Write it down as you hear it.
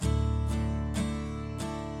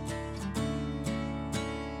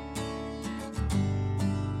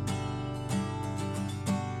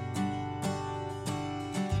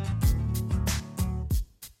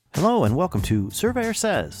Hello and welcome to Surveyor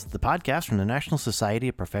Says, the podcast from the National Society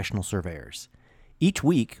of Professional Surveyors. Each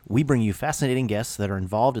week, we bring you fascinating guests that are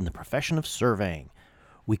involved in the profession of surveying.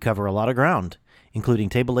 We cover a lot of ground, including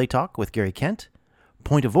Table A Talk with Gary Kent,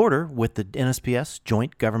 Point of Order with the NSPS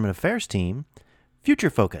Joint Government Affairs Team,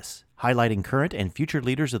 Future Focus, highlighting current and future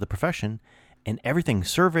leaders of the profession, and everything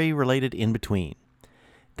survey-related in between.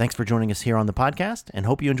 Thanks for joining us here on the podcast, and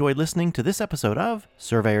hope you enjoyed listening to this episode of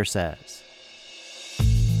Surveyor Says.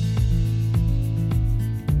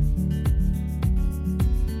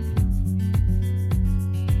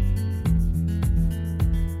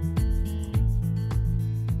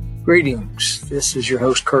 Greetings. This is your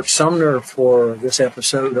host, Kurt Sumner, for this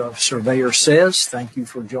episode of Surveyor Says. Thank you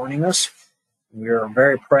for joining us. We are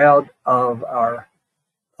very proud of our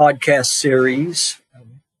podcast series.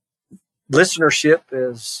 Listenership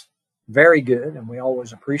is very good, and we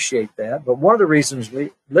always appreciate that. But one of the reasons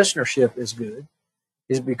listenership is good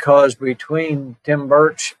is because between Tim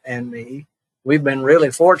Birch and me, we've been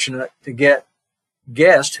really fortunate to get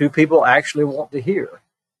guests who people actually want to hear.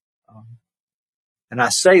 And I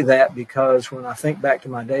say that because when I think back to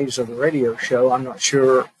my days of the radio show, I'm not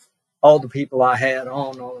sure all the people I had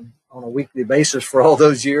on a weekly basis for all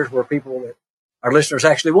those years were people that our listeners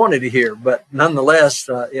actually wanted to hear. But nonetheless,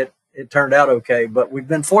 it turned out okay. But we've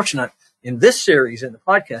been fortunate in this series, in the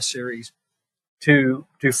podcast series, to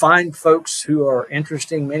find folks who are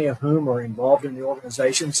interesting, many of whom are involved in the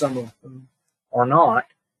organization, some of whom are not.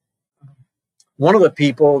 One of the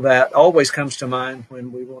people that always comes to mind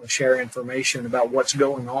when we want to share information about what's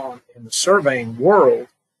going on in the surveying world,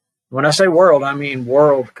 when I say world, I mean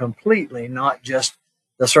world completely, not just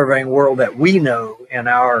the surveying world that we know in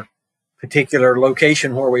our particular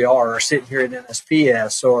location where we are, or sitting here at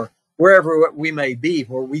NSPS, or wherever we may be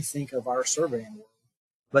where we think of our surveying world,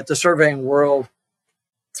 but the surveying world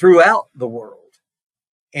throughout the world.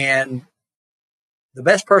 And the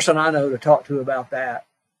best person I know to talk to about that,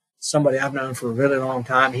 somebody I've known for a really long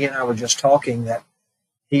time. He and I were just talking that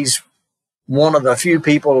he's one of the few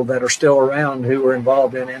people that are still around who were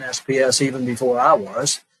involved in NSPS even before I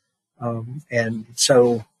was. And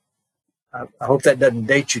so I hope that doesn't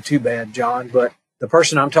date you too bad, John. But the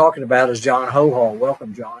person I'm talking about is John Hohol.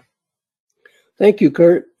 Welcome, John. Thank you,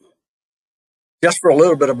 Kurt. Just for a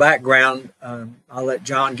little bit of background, I'll let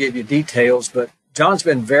John give you details, but John's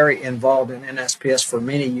been very involved in NSPS for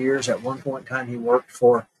many years. At one point in time, he worked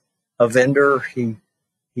for a vendor. He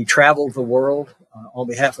traveled the world on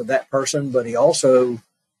behalf of that person, but he also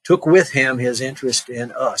took with him his interest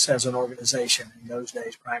in us as an organization. In those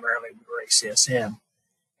days, primarily we were ACSM,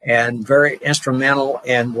 and very instrumental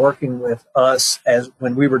in working with us as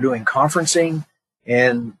when we were doing conferencing,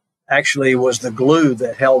 and actually was the glue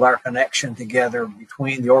that held our connection together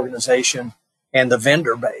between the organization and the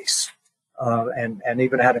vendor base, and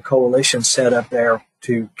even had a coalition set up there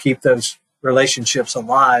to keep those relationships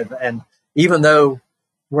alive. And even though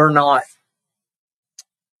we're not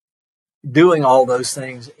doing all those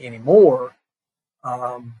things anymore,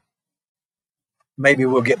 maybe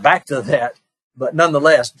we'll get back to that. But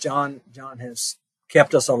nonetheless, John has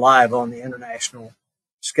kept us alive on the international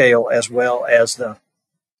scale as well as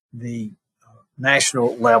the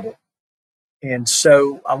national level. And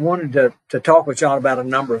so I wanted to talk with John about a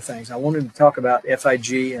number of things. I wanted to talk about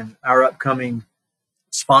FIG and our upcoming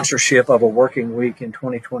sponsorship of a working week in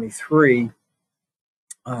 2023.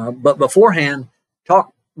 But beforehand,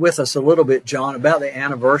 talk with us a little bit, John, about the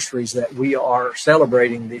anniversaries that we are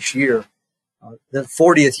celebrating this year. The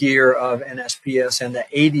 40th year of NSPS and the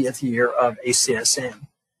 80th year of ACSM.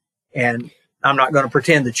 And I'm not going to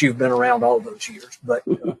pretend that you've been around all those years, but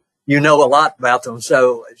you know a lot about them.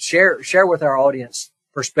 So share with our audience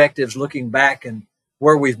perspectives looking back and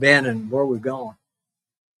where we've been and where we've gone.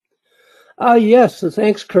 Yes,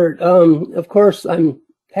 thanks, Kurt. Of course, I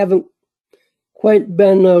haven't quite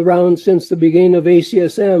been around since the beginning of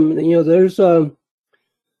ACSM. You know, there's a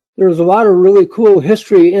lot of really cool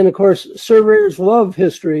history, and of course, surveyors love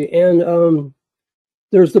history. And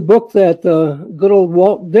there's the book that good old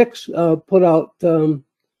Walt Dix put out,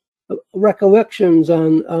 Recollections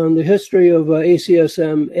on the history of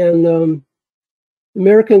ACSM. And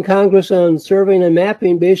American Congress on Surveying and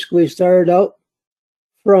Mapping basically started out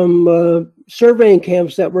from surveying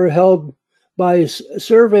camps that were held by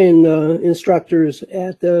surveying instructors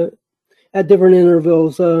at different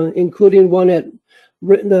intervals, including one at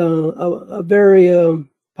a very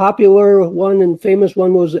popular one and famous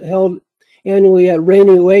one was held annually at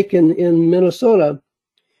Rainy Lake in Minnesota.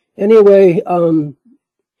 Anyway,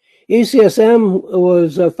 ACSM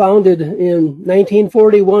was founded in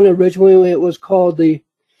 1941. Originally, it was called the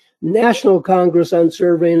National Congress on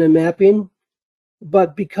Surveying and Mapping.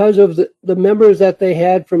 but because of the members that they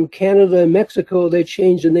had from Canada and Mexico, they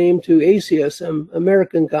changed the name to ACSM,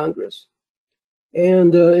 American Congress.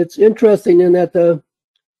 And it's interesting in that the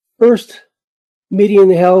first meeting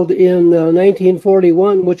held in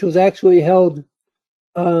 1941, which was actually held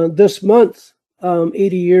this month,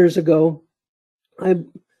 80 years ago.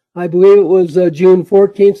 I believe it was June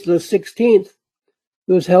 14th to the 16th.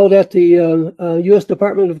 It was held at the U.S.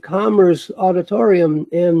 Department of Commerce auditorium,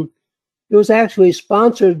 and it was actually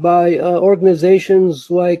sponsored by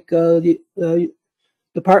organizations like the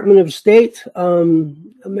Department of State,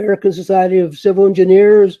 American Society of Civil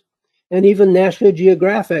Engineers, and even National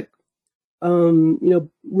Geographic.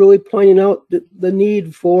 Really pointing out the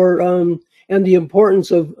need for and the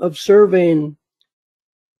importance of surveying.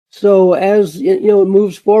 So as it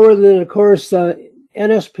moves forward, then of course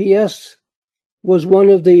NSPS was one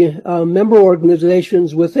of the member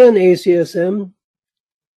organizations within ACSM,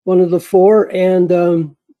 one of the four, and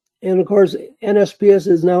of course NSPS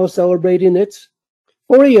is now celebrating its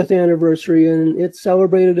 40th anniversary, and it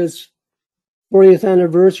celebrated its 40th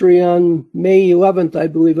anniversary on May 11th, I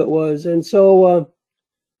believe it was. And so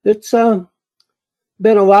it's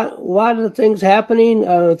been a lot of things happening.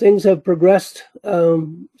 Things have progressed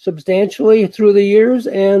substantially through the years,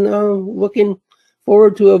 and looking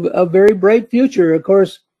forward to a very bright future. Of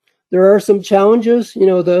course, there are some challenges.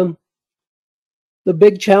 The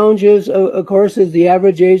big challenges, of course, is the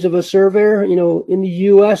average age of a surveyor. In the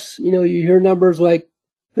U.S., you hear numbers like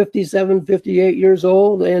 57, 58 years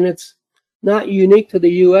old, and it's not unique to the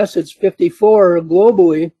U.S. It's 54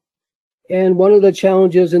 globally. And one of the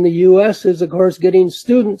challenges in the U.S. is, of course, getting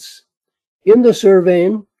students into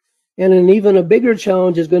surveying. And an even a bigger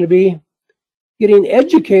challenge is going to be getting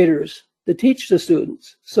educators to teach the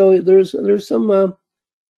students. So there's some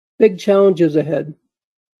big challenges ahead.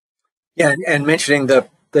 Yeah, and mentioning the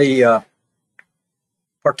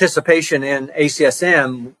participation in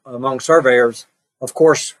ACSM among surveyors, of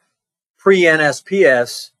course,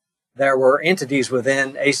 pre-NSPS, there were entities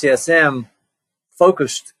within ACSM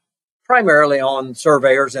focused primarily on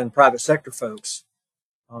surveyors and private sector folks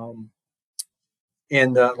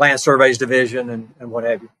in the land surveys division and what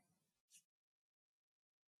have you.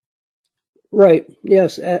 Right.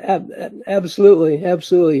 Yes. Absolutely.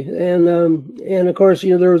 And of course,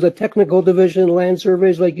 there was a technical division, land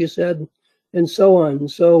surveys, like you said, and so on.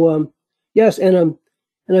 So yes, and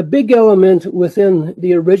a big element within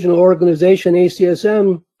the original organization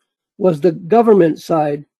ACSM was the government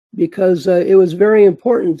side, because it was very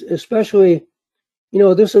important, especially,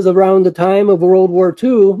 this is around the time of World War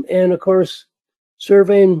II, and of course,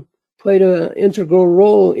 surveying played an integral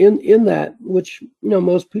role in that, which,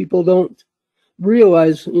 most people don't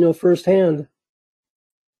realize, firsthand.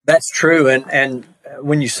 That's true. And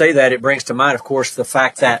when you say that, it brings to mind, of course, the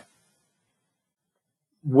fact that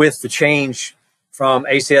with the change from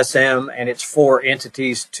ACSM and its four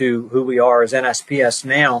entities to who we are as NSPS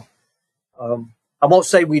now, I won't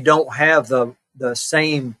say we don't have the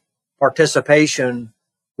same participation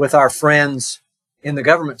with our friends in the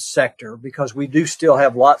government sector, because we do still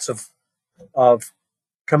have lots of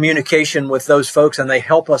communication with those folks, and they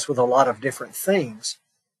help us with a lot of different things.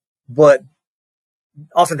 But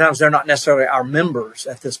oftentimes they're not necessarily our members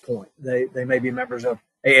at this point. They may be members of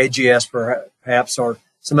AAGS perhaps, or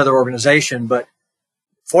some other organization, but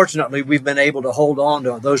fortunately we've been able to hold on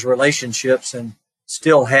to those relationships and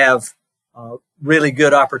still have really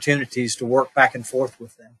good opportunities to work back and forth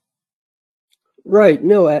with them. Right.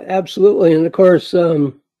 No, absolutely. And of course,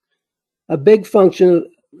 a big function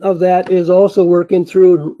of that is also working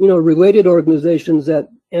through, related organizations that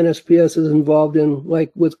NSPS is involved in,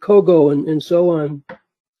 like with COGO and so on.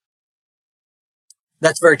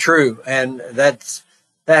 That's very true. And that's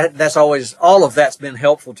always, all of that's been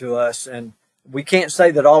helpful to us. And we can't say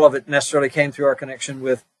that all of it necessarily came through our connection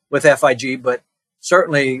with FIG, but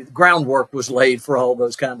certainly groundwork was laid for all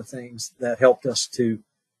those kind of things that helped us to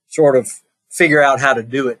sort of figure out how to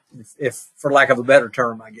do it, if for lack of a better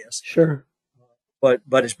term, I guess. Sure. But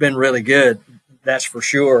it's been really good. That's for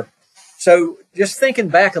sure. So just thinking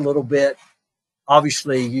back a little bit,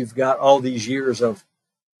 obviously you've got all these years of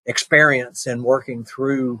experience in working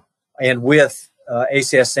through and with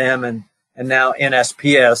ACSM and now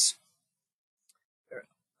NSPS.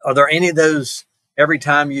 Are there any of those, every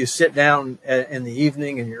time you sit down in the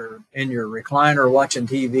evening and you're in your recliner watching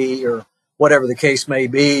TV or whatever the case may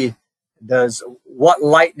be, what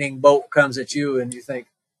lightning bolt comes at you and you think,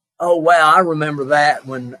 oh, wow, I remember that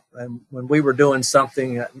when we were doing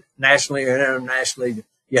something nationally or internationally? Do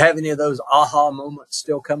you have any of those aha moments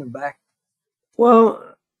still coming back?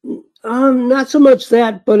 Well, Not so much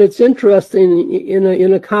that, but it's interesting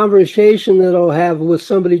in a conversation that I'll have with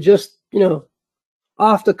somebody, just,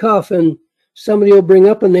 off the cuff, and somebody will bring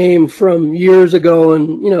up a name from years ago,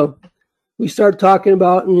 and, we start talking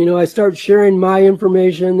about, and, I start sharing my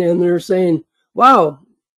information, and they're saying, wow,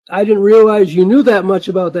 I didn't realize you knew that much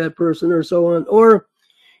about that person, or so on. Or,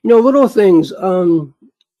 little things. I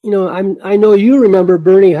know you remember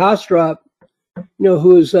Bernie Hostrop,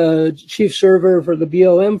 who was chief surveyor for the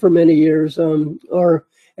BLM for many years, or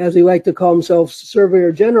as he liked to call himself,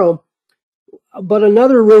 surveyor general. But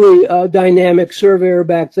another really dynamic surveyor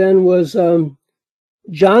back then was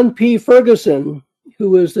John P. Ferguson, who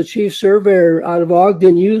was the chief surveyor out of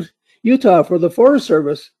Ogden, Utah for the Forest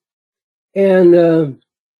Service. And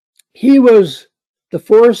he was the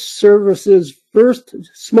Forest Service's first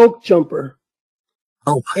smoke jumper.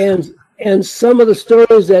 Oh, And some of the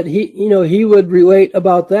stories that he would relate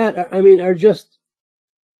about that, I mean, are just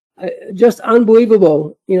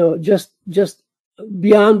unbelievable. Just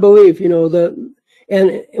beyond belief.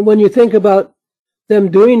 And when you think about them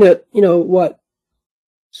doing it,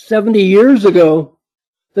 70 years ago,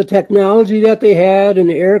 the technology that they had and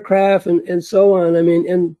the aircraft and so on. I mean,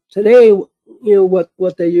 and today,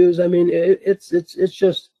 what they use. I mean, it's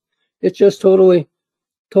just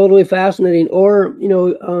totally fascinating. Or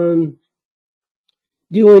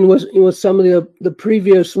dealing with some of the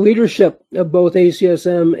previous leadership of both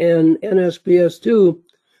ACSM and NSPS2,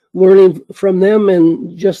 learning from them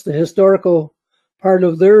and just the historical part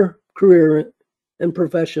of their career and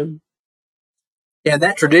profession. Yeah,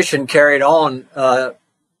 that tradition carried on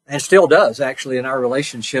and still does, actually, in our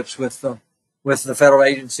relationships with the federal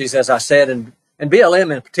agencies, as I said, and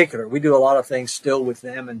BLM in particular. We do a lot of things still with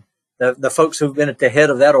them, and the folks who've been at the head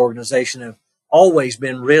of that organization have always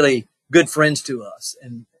been really good friends to us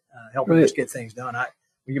and helping us get things done.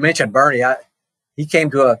 You mentioned Bernie. He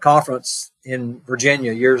came to a conference in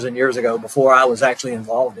Virginia years and years ago before I was actually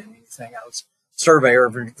involved in anything. I was surveyor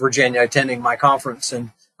of Virginia attending my conference,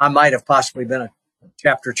 and I might have possibly been a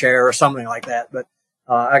chapter chair or something like that. But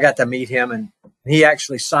I got to meet him, and he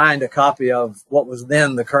actually signed a copy of what was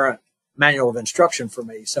then the current manual of instruction for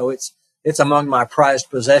me. So it's among my prized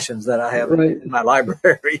possessions that I have in my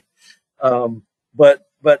library. But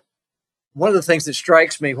one of the things that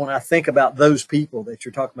strikes me when I think about those people that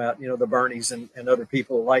you're talking about, the Bernies and other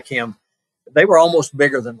people like him, they were almost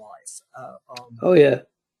bigger than life. Oh, yeah.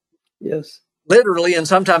 Yes. Literally and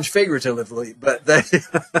sometimes figuratively, but they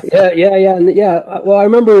yeah. Well, I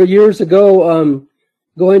remember years ago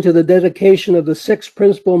going to the dedication of the 6th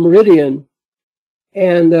principal meridian,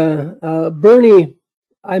 and Bernie.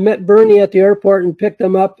 I met Bernie at the airport and picked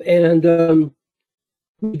him up, and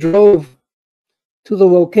we drove to the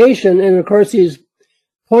location. And of course, he's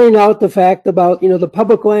pointing out the fact about the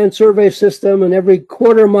public land survey system, and every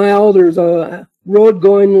quarter mile there's a road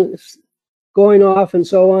going off and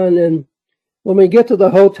so on. And when we get to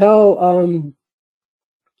the hotel,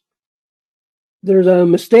 there's a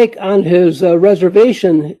mistake on his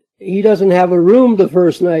reservation. He doesn't have a room the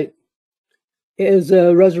first night. His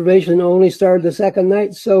reservation only started the second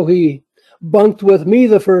night, so he bunked with me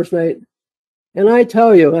the first night. And I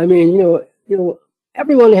tell you, I mean,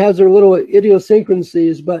 everyone has their little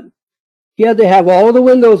idiosyncrasies, but he had to have all the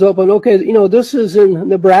windows open. Okay, this is in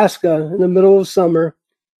Nebraska in the middle of summer.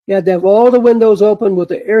 You had to have all the windows open with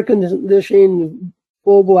the air conditioning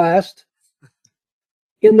full blast.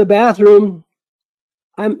 In the bathroom,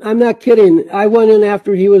 I'm not kidding. I went in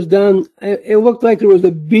after he was done. It looked like there was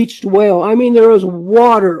a beached whale. I mean, there was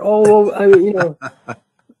water all over. I mean,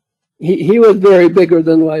 he was very bigger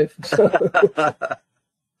than life.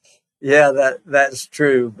 Yeah, that's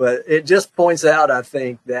true. But it just points out, I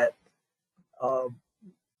think, that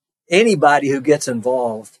anybody who gets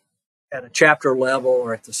involved at a chapter level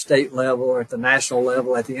or at the state level or at the national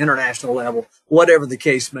level, at the international level, whatever the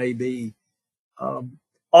case may be,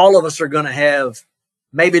 all of us are going to have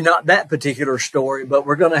maybe not that particular story, but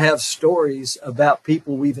we're going to have stories about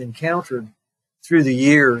people we've encountered through the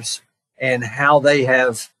years and how they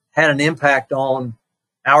have had an impact on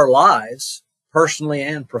our lives, personally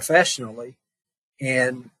and professionally.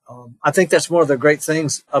 And I think that's one of the great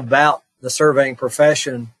things about the surveying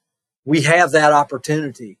profession. We have that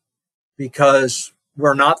opportunity because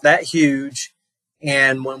we're not that huge.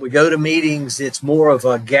 And when we go to meetings, it's more of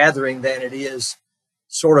a gathering than it is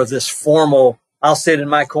sort of this formal, I'll sit in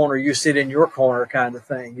my corner, you sit in your corner kind of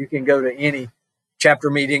thing. You can go to any chapter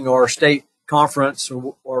meeting or state conference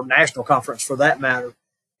or national conference for that matter.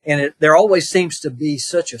 And there always seems to be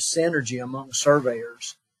such a synergy among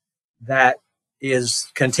surveyors that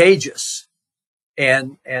is contagious.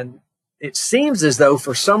 And it seems as though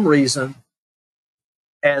for some reason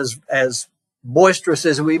as boisterous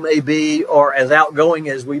as we may be or as outgoing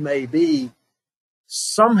as we may be,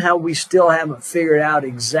 somehow we still haven't figured out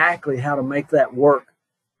exactly how to make that work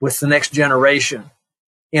with the next generation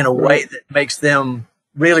in a way that makes them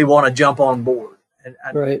really want to jump on board. And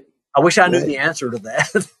I wish I knew the answer to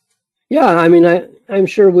that. Yeah, I mean, I'm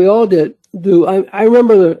sure we all do. I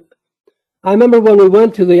remember when we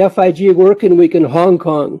went to the FIG Working Week in Hong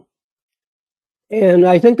Kong, and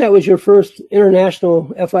I think that was your first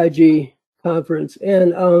international FIG conference,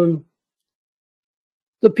 and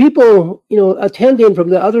the people, attending from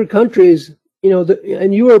the other countries,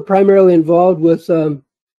 and you were primarily involved with,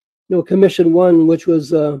 Commission 1, which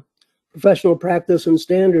was professional practice and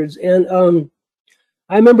standards, and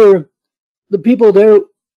I remember the people there,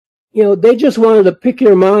 they just wanted to pick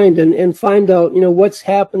your mind and find out, what's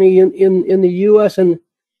happening in the U.S. And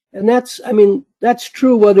that's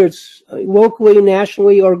true whether it's locally,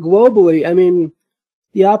 nationally, or globally. I mean,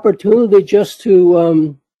 the opportunity just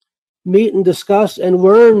to meet and discuss and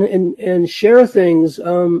learn and share things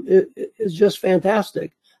is just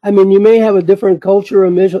fantastic. I mean, you may have a different culture,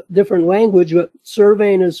 a different language, but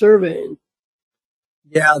surveying is surveying.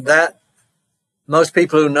 Yeah, that most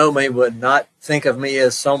people who know me would not think of me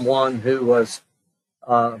as someone who was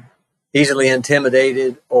easily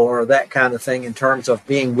intimidated or that kind of thing in terms of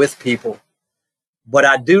being with people. But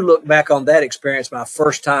I do look back on that experience, my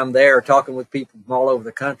first time there, talking with people from all over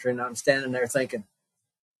the country, and I'm standing there thinking,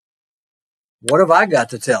 what have I got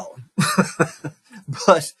to tell them?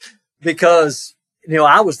 But because,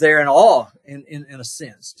 I was there in awe in a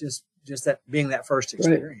sense, just that being that first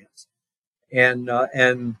experience. Right.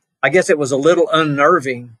 And I guess it was a little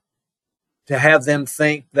unnerving to have them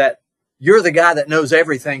think that you're the guy that knows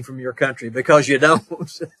everything from your country because you don't.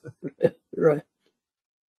 Right.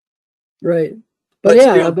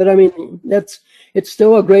 But I mean, it's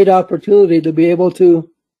still a great opportunity to be able to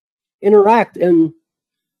interact and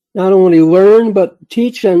not only learn, but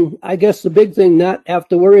teach. And I guess the big thing, not have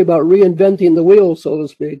to worry about reinventing the wheel, so to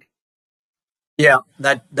speak. Yeah,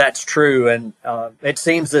 that's true. And it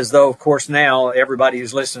seems as though, of course, now everybody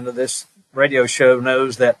who's listening to this radio show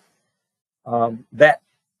knows that that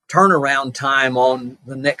turnaround time on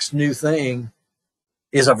the next new thing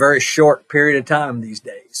is a very short period of time these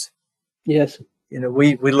days. Yes.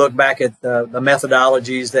 We look back at the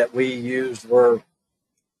methodologies that we used were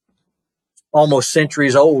almost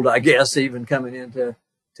centuries old, I guess, even coming into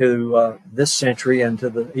this century and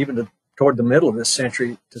toward the middle of this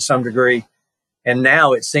century to some degree. And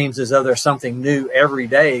now it seems as though there's something new every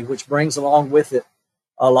day, which brings along with it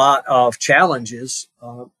a lot of challenges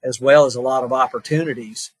as well as a lot of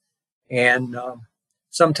opportunities. And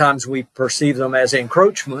sometimes we perceive them as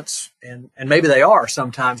encroachments, and maybe they are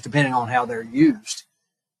sometimes, depending on how they're used.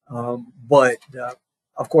 But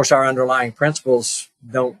of course, our underlying principles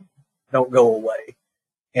don't go away.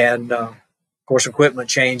 And of course, equipment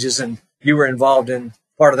changes, and you were involved in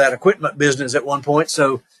part of that equipment business at one point,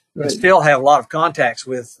 so you still have a lot of contacts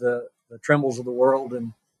with the Trimbles of the world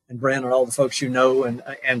and Brent and all the folks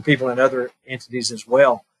and people in other entities as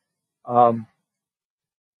well.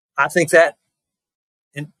 I think that,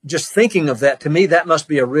 and just thinking of that, to me, that must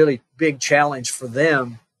be a really big challenge for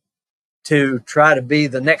them to try to be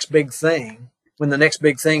the next big thing when the next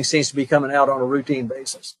big thing seems to be coming out on a routine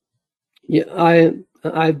basis. Yeah,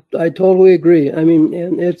 I totally agree. I mean,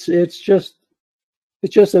 and it's just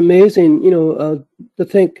amazing, to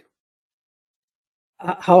think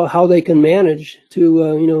how they can manage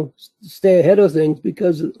to stay ahead of things,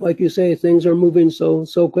 because, like you say, things are moving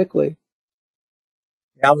so quickly.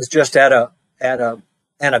 I was just at an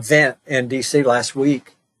event in D.C. last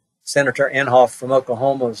week. Senator Inhofe from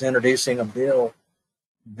Oklahoma was introducing a bill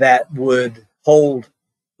that would hold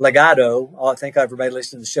Ligado. I think everybody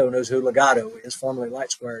listening to the show knows who Ligado is, formerly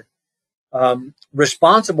LightSquared,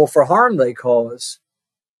 responsible for harm they cause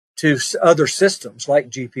to other systems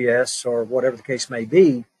like GPS or whatever the case may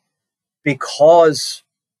be, because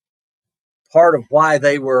part of why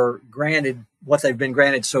they were granted what they've been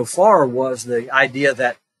granted so far was the idea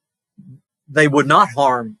that they would not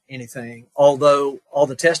harm anything, although all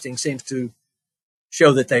the testing seems to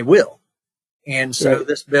show that they will. And so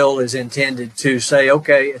this bill is intended to say,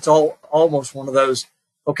 okay, it's almost one of those,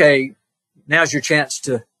 okay, now's your chance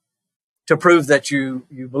to prove that you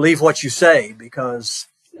believe what you say, because...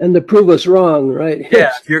 And to prove us wrong, right?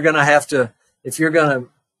 Yeah, if you're going to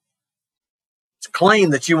claim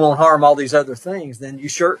that you won't harm all these other things, then you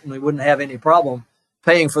certainly wouldn't have any problem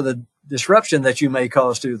paying for the disruption that you may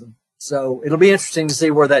cause to them. So it'll be interesting to see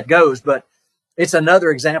where that goes, but it's another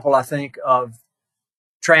example, I think, of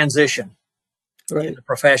transition in the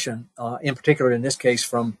profession, in particular in this case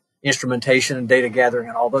from instrumentation and data gathering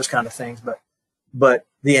and all those kind of things. But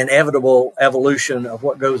the inevitable evolution of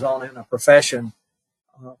what goes on in a profession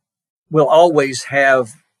will always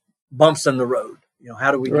have bumps in the road.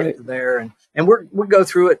 How do we get to there? And we go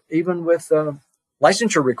through it even with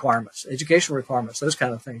licensure requirements, education requirements, those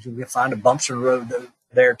kind of things. We find a bumps in the road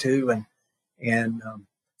there too. And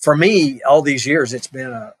for me, all these years, it's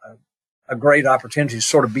been a great opportunity to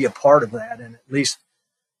sort of be a part of that. And at least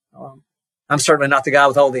I'm certainly not the guy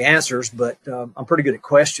with all the answers, but I'm pretty good at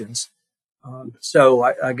questions. So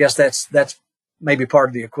I guess that's maybe part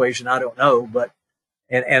of the equation. I don't know, but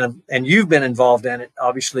and you've been involved in it,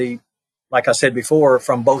 obviously, like I said before,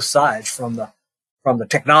 from both sides, from the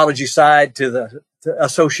technology side to the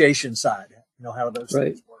association side. How do those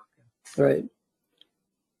things work? Right.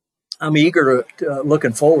 I'm eager to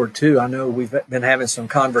looking forward too. I know we've been having some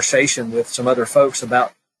conversation with some other folks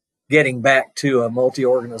about getting back to a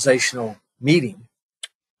multi-organizational meeting.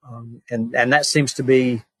 And that seems to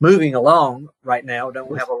be moving along right now.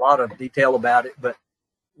 Don't have a lot of detail about it, but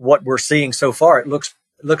what we're seeing so far, it looks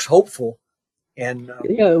hopeful. And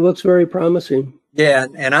yeah, it looks very promising. Yeah,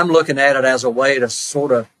 and I'm looking at it as a way to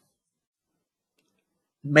sort of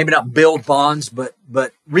maybe not build bonds, but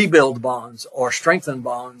rebuild bonds or strengthen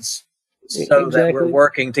bonds, so that we're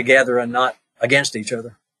working together and not against each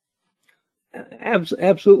other.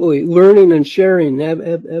 Absolutely, learning and sharing.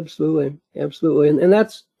 Absolutely, and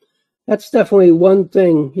that's definitely one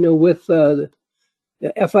thing. With the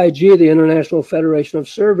FIG, the International Federation of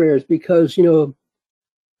Surveyors, because FIG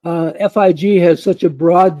has such a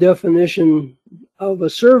broad definition of a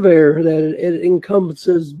surveyor that it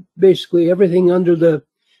encompasses basically everything under the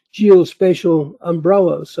geospatial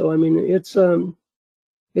umbrella. So I mean, it's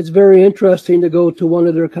very interesting to go to one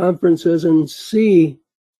of their conferences and see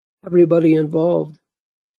everybody involved.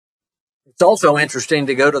 It's also interesting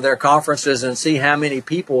to go to their conferences and see how many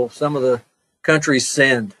people some of the countries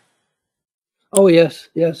send. Oh, yes.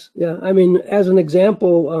 Yeah. I mean, as an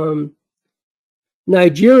example,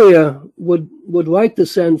 Nigeria would like to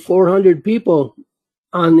send 400 people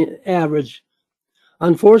on the average.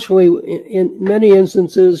 Unfortunately, in many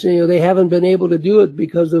instances, they haven't been able to do it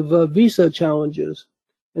because of visa challenges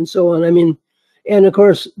and so on. I mean, and of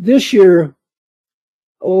course, last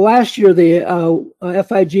year, the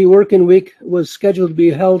FIG Working Week was scheduled to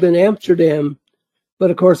be held in Amsterdam, but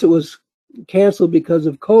of course, it was canceled because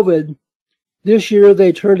of COVID. This year,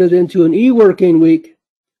 they turned it into an e-working week,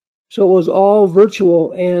 so it was all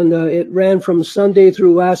virtual, and it ran from Sunday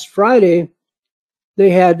through last Friday. They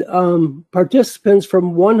had participants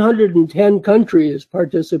from 110 countries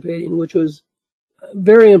participating, which was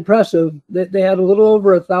very impressive. They had a little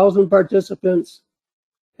over 1,000 participants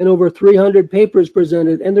and over 300 papers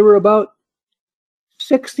presented. And there were about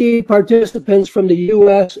 60 participants from the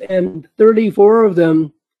U.S. and 34 of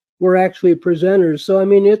them were actually presenters. So I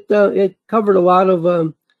mean, it covered a lot of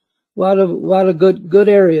good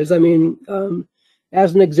areas. I mean,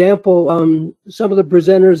 as an example, some of the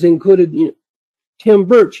presenters included Tim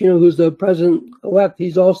Birch, who's the president-elect.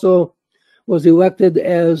 He's also was elected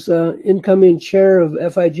as incoming chair of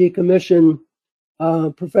FIG Commission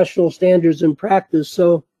Professional Standards and Practice.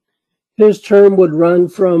 So his term would run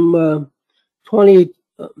from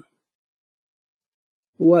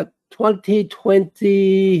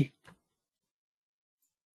 2023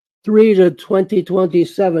 to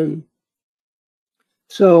 2027.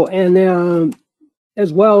 So, and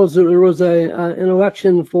as well as there was an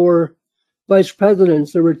election for vice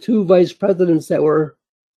presidents. There were 2 vice presidents that were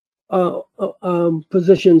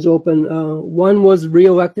positions open. One was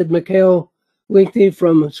re-elected Mikael Linkty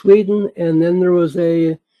from Sweden, and then there was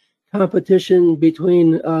a competition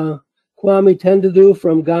between Kwame Tendadu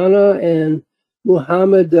from Ghana and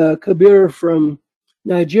Muhammad Kabir from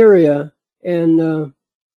Nigeria. And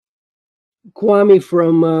Kwame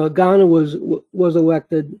from Ghana was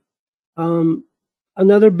elected.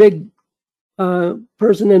 Another big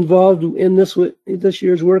person involved in this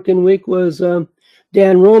year's Working Week was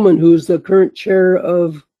Dan Roman, who's the current chair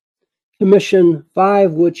of Commission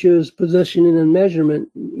 5, which is positioning and measurement.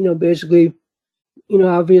 Basically,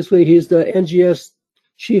 obviously he's the NGS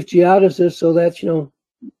chief geodesist, so that's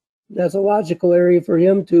a logical area for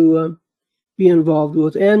him to be involved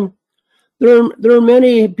with. And there are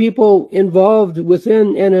many people involved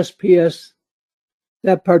within NSPS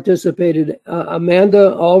that participated.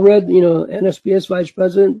 Amanda Allred, NSPS vice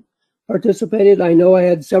president, participated. I know I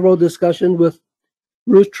had several discussions with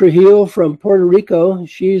Ruth Trujillo from Puerto Rico.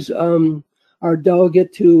 She's our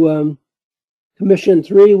delegate to Commission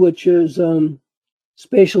 3, which is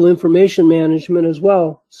spatial information management as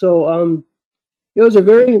well. So it was a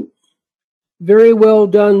very, very well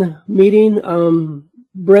done meeting.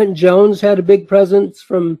 Brent Jones had a big presence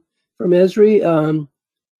from Esri.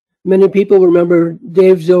 Many people remember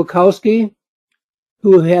Dave Ziolkowski,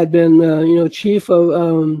 who had been, chief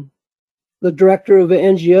of the director of the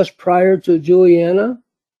NGS prior to Juliana.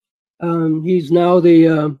 He's now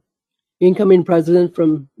the incoming president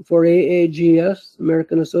for AAGS,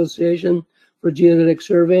 American Association for Genetic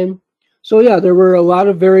Surveying. So yeah, there were a lot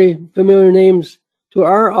of very familiar names to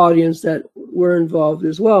our audience that were involved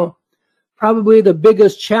as well. Probably the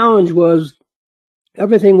biggest challenge was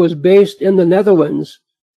everything was based in the Netherlands.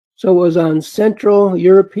 So it was on Central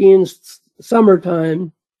European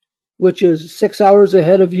summertime, which is 6 hours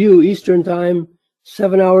ahead of you, Eastern time,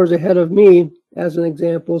 7 hours ahead of me, as an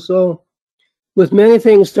example. So with many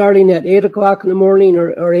things starting at 8 o'clock in the morning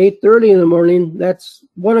or 8:30 in the morning, that's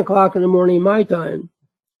 1 o'clock in the morning my time.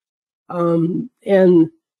 And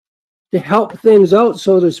to help things out,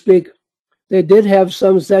 so to speak, they did have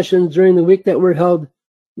some sessions during the week that were held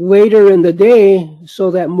later in the day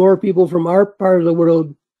so that more people from our part of the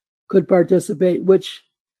world could participate, which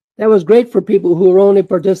that was great for people who were only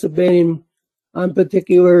participating on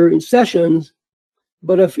particular sessions.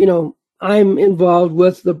 But if, I'm involved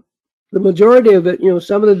with the majority of it,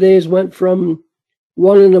 some of the days went from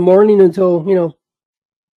 1 in the morning until,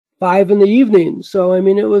 5 in the evening. So, I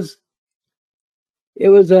mean, it was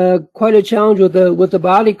quite a challenge with the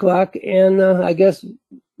body clock, and I guess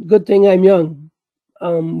good thing I'm young,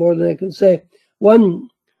 more than I can say. One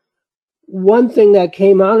thing that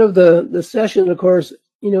came out of the session, of course,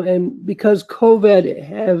 and because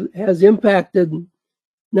COVID has impacted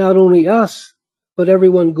not only us but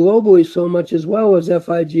everyone globally so much as well as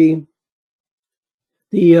FIG.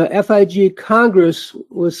 The FIG Congress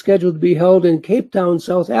was scheduled to be held in Cape Town,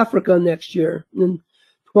 South Africa next year in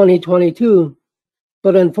 2022.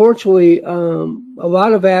 But unfortunately, a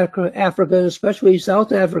lot of Africa, especially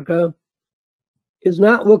South Africa, is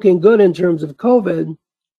not looking good in terms of COVID.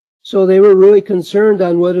 So they were really concerned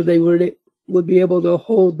on whether they would be able to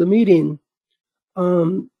hold the meeting.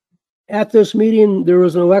 At this meeting, there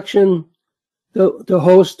was an election to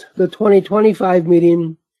host the 2025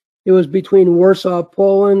 meeting. It was between Warsaw,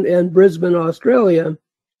 Poland, and Brisbane, Australia.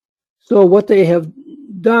 So what they have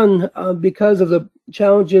done, because of the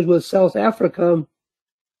challenges with South Africa,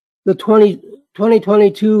 the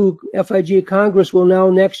 2022 FIG Congress will now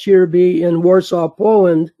next year be in Warsaw,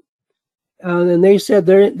 Poland. And they said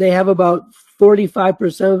they have about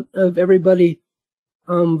 45% of everybody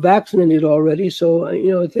vaccinated already.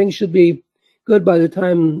 So, things should be good by the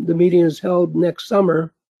time the meeting is held next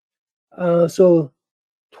summer. So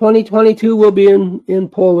 2022 will be in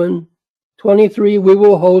Poland. 23 we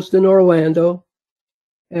will host in Orlando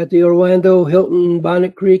at the Orlando Hilton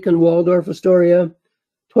Bonnet Creek and Waldorf Astoria.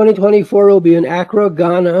 2024 will be in Accra,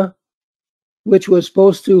 Ghana, which was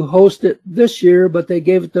supposed to host it this year, but they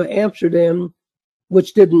gave it to Amsterdam,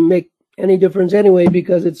 which didn't make any difference anyway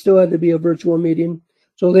because it still had to be a virtual meeting.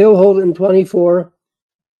 So they'll hold it in 24.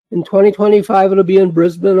 In 2025, it'll be in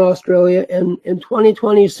Brisbane, Australia. And in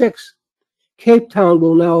 2026, Cape Town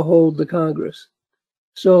will now hold the Congress.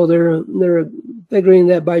 So they're figuring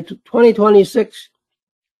that by 2026,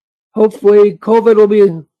 hopefully COVID will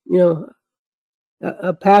be,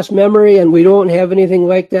 a past memory, and we don't have anything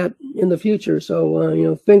like that in the future.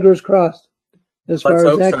 So, fingers crossed as far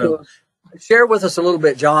as that goes. Share with us a little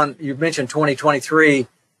bit, John. You mentioned 2023.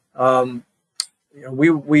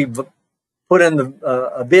 We've put in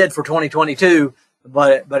a bid for 2022,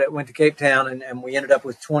 but it went to Cape Town, and we ended up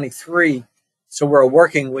with 23. So we're a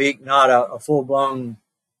working week, not a full-blown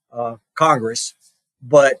Congress.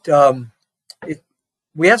 But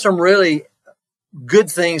we have some really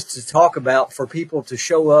good things to talk about for people to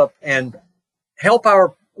show up and help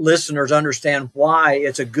our listeners understand why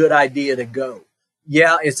it's a good idea to go.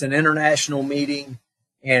 Yeah, it's an international meeting,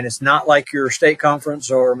 and it's not like your state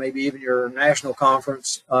conference or maybe even your national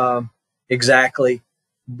conference exactly.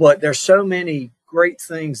 But there's so many great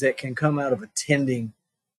things that can come out of attending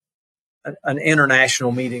an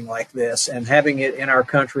international meeting like this and having it in our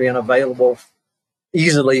country and available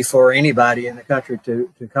easily for anybody in the country to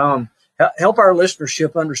come. Help our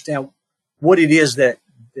listenership understand what it is that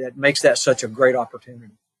makes that such a great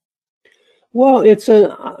opportunity. Well, it's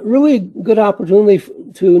a really good opportunity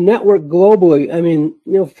to network globally. I mean,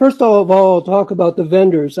 first of all, I'll talk about the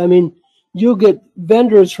vendors. I mean, you'll get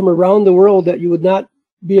vendors from around the world that you would not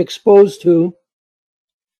be exposed to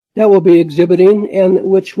that will be exhibiting, and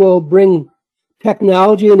which will bring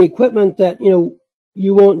technology and equipment that,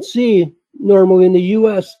 you won't see normally in the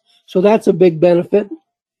U.S. So that's a big benefit.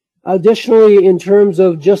 Additionally, in terms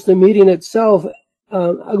of just the meeting itself,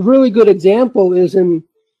 a really good example is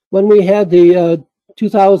when we had the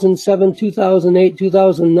 2007, 2008,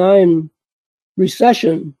 2009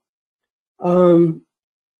 recession.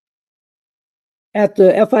 At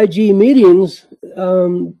the FIG meetings,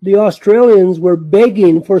 the Australians were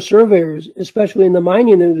begging for surveyors, especially in the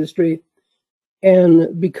mining industry.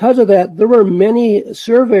 And because of that, there were many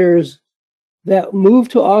surveyors that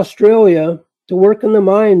moved to Australia to work in the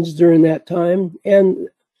mines during that time. And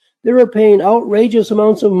they were paying outrageous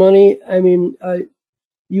amounts of money. I mean,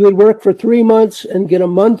 you would work for 3 months and get a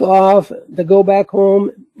month off to go back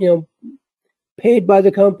home, paid by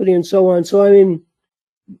the company and so on. So, I mean,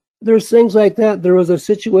 there's things like that. There was a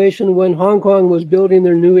situation when Hong Kong was building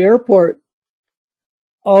their new airport.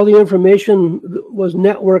 All the information was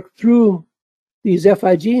networked through these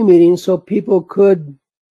FIG meetings so people could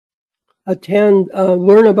attend,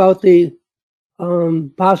 learn about the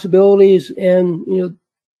possibilities and,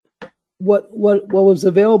 what was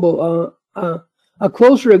available. A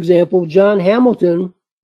closer example, John Hamilton,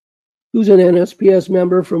 who's an NSPS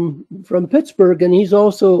member from Pittsburgh, and he's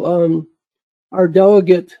also our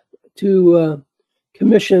delegate to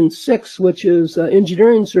Commission 6, which is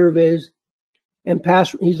engineering surveys, and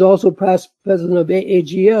he's also past president of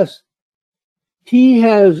AAGS. He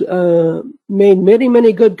has made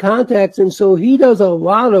many good contacts, and so he does a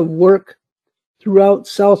lot of work throughout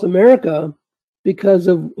South America because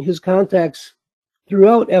of his contacts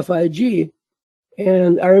throughout FIG.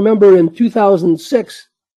 And I remember in 2006,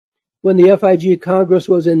 when the FIG Congress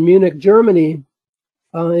was in Munich, Germany,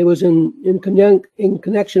 it was in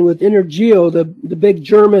connection with Intergeo, the big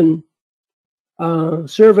German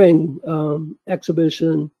surveying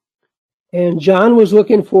exhibition. And John was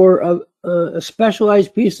looking for a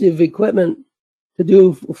specialized piece of equipment to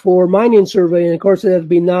do for mining surveying. Of course, it had to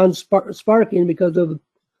be non-sparking because of the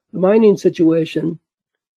mining situation.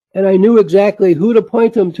 And I knew exactly who to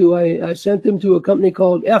point him to. I sent him to a company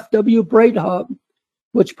called FW Breithaupt,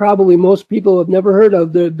 which probably most people have never heard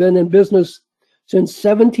of. They've been in business since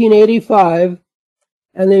 1785,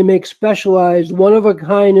 and they make specialized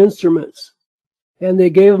one-of-a-kind instruments. And they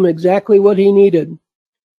gave him exactly what he needed.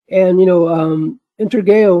 And,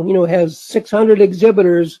 Intergeo, has 600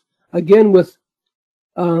 exhibitors, again, with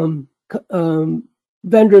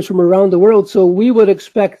vendors from around the world. So we would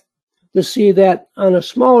expect to see that on a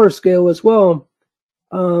smaller scale as well.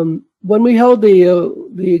 When we held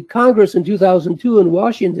the Congress in 2002 in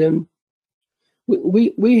Washington,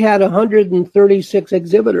 we had 136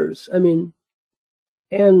 exhibitors. I mean,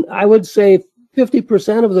 and I would say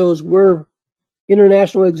 50% of those were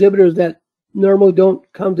international exhibitors that normally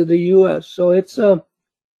don't come to the U.S. So it's a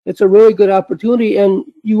really good opportunity, and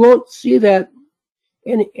you won't see that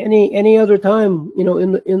any other time,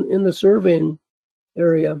 in the surveying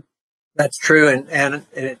area. That's true, and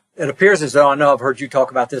it appears as though, I know I've heard you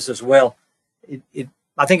talk about this as well.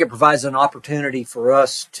 I think it provides an opportunity for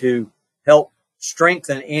us to help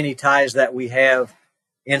strengthen any ties that we have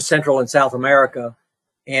in Central and South America,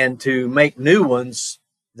 and to make new ones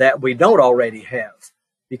that we don't already have.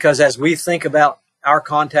 Because as we think about our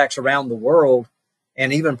contacts around the world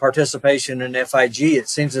and even participation in FIG, it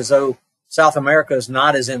seems as though South America is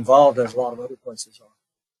not as involved as a lot of other places are.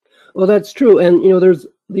 Well, that's true. And, there's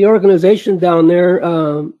the organization down there,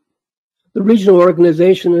 the regional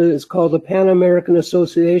organization is called the Pan American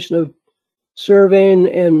Association of Surveying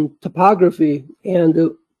and Topography.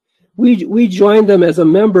 And we joined them as a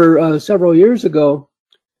member several years ago.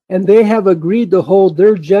 And they have agreed to hold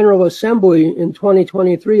their General Assembly in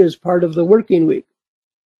 2023 as part of the Working Week.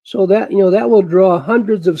 So that, that will draw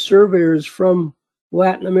hundreds of surveyors from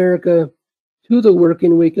Latin America to the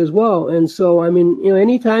Working Week as well. And so, I mean,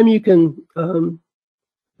 anytime you can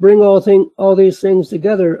bring all these things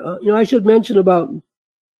together, I should mention about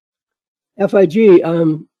FIG.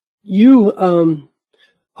 You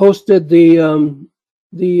hosted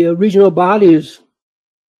the regional bodies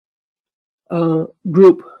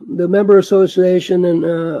group, the member association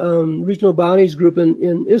and regional bodies group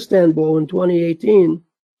in Istanbul in 2018.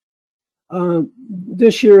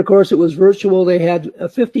 This year, of course, it was virtual. They had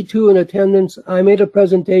 52 in attendance. I made a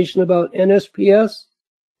presentation about NSPS.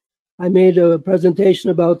 I made a presentation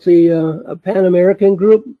about the Pan American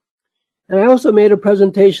group. And I also made a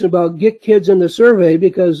presentation about Get Kids in the Survey,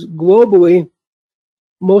 because globally,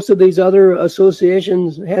 most of these other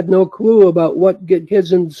associations had no clue about what Get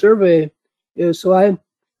Kids in the Survey is. So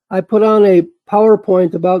I put on a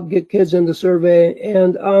PowerPoint about Get Kids in the Survey,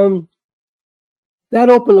 and that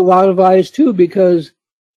opened a lot of eyes too, because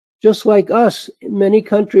just like us, many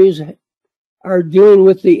countries are dealing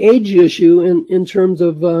with the age issue in terms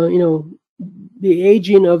of the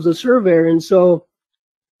aging of the surveyor, and so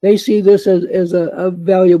they see this as a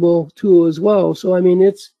valuable tool as well. So I mean,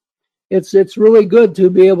 it's it's really good to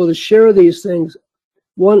be able to share these things.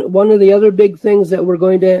 One of the other big things that we're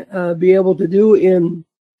going to be able to do in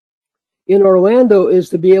Orlando is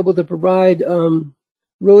to be able to provide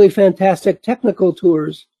really fantastic technical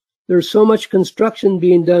tours. There's so much construction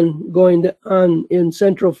being going on in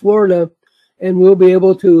Central Florida, and we'll be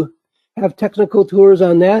able to have technical tours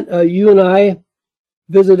on that. You and I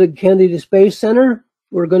visited Kennedy Space Center.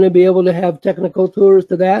 We're going to be able to have technical tours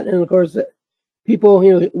to that, and of course, people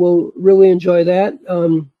will really enjoy that.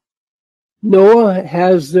 NOAA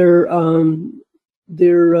has their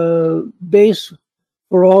base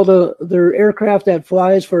for all their aircraft that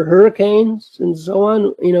flies for hurricanes and so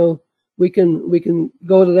on. We can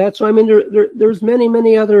go to that. So I mean, there's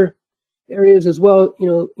many other areas as well.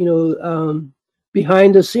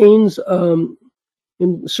 Behind the scenes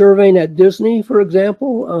in surveying at Disney, for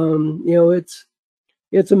example.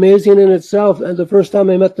 It's amazing in itself. And the first time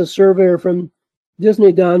I met the surveyor from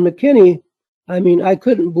Disney, Don McKinney, I mean, I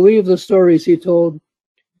couldn't believe the stories he told.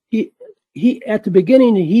 He at the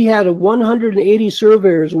beginning, he had 180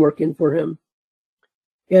 surveyors working for him.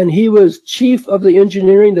 And he was chief of the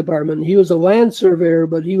engineering department. He was a land surveyor,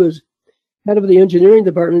 but he was head of the engineering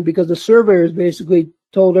department because the surveyors basically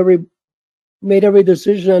made every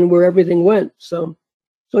decision on where everything went. So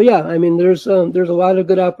yeah, I mean, there's a lot of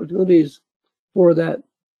good opportunities for that.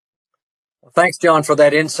 Well, thanks, John, for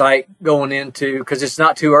that insight going into, because it's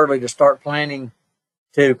not too early to start planning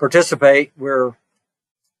to participate. We're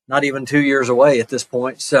not even 2 years away at this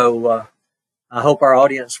point. So I hope our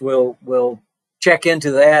audience will check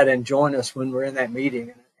into that and join us when we're in that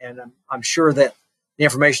meeting. And I'm sure that the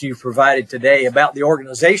information you've provided today about the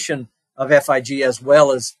organization of FIG, as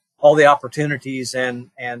well as all the opportunities and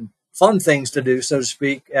fun things to do, so to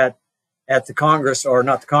speak, at the Congress, or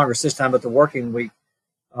not the Congress this time, but the working week.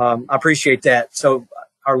 I appreciate that. So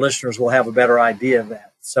our listeners will have a better idea of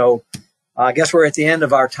that. So I guess we're at the end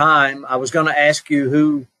of our time. I was going to ask you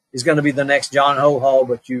who is going to be the next John Hohol,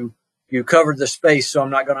 but you covered the space, so I'm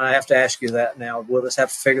not going to have to ask you that now. We'll just have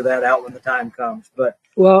to figure that out when the time comes. But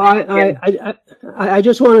well, I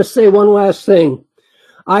just want to say one last thing.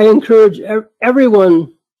 I encourage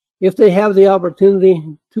everyone, if they have the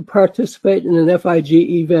opportunity, to participate in an FIG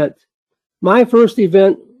event. My first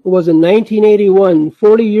event was in 1981,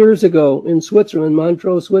 40 years ago, in Switzerland,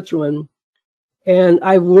 Montreux, Switzerland. And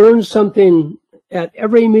I've learned something at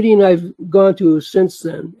every meeting I've gone to since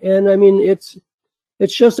then. And I mean, it's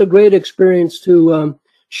just a great experience to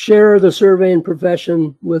share the surveying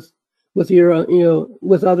profession with your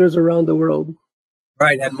with others around the world.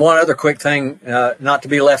 Right. And one other quick thing not to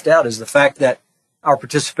be left out is the fact that our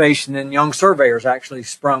participation in Young Surveyors actually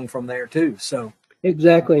sprung from there too. So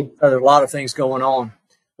exactly. There are a lot of things going on.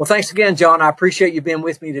 Well, thanks again, John. I appreciate you being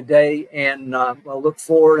with me today, and I'll look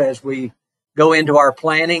forward as we go into our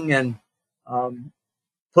planning and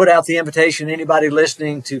put out the invitation. Anybody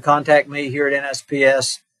listening to contact me here at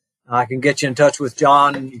NSPS, I can get you in touch with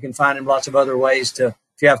John. You can find him lots of other ways if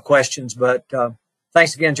you have questions. But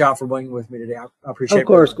thanks again, John, for being with me today. I appreciate it. Of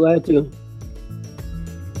course, glad to.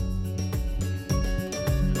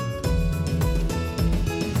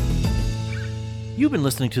 You've been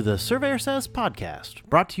listening to the Surveyor Says podcast,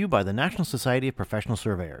 brought to you by the National Society of Professional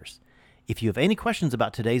Surveyors. If you have any questions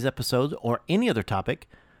about today's episode or any other topic,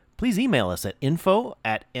 please email us at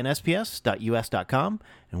info@nsps.us.com,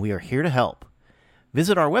 and we are here to help.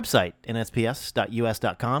 Visit our website,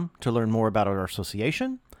 nsps.us.com, to learn more about our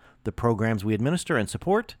association, the programs we administer and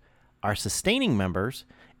support, our sustaining members,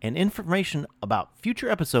 and information about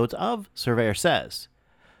future episodes of Surveyor Says.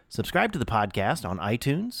 Subscribe to the podcast on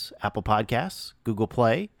iTunes, Apple Podcasts, Google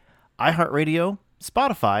Play, iHeartRadio,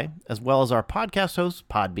 Spotify, as well as our podcast host,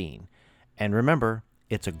 Podbean. And remember,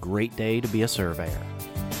 it's a great day to be a surveyor.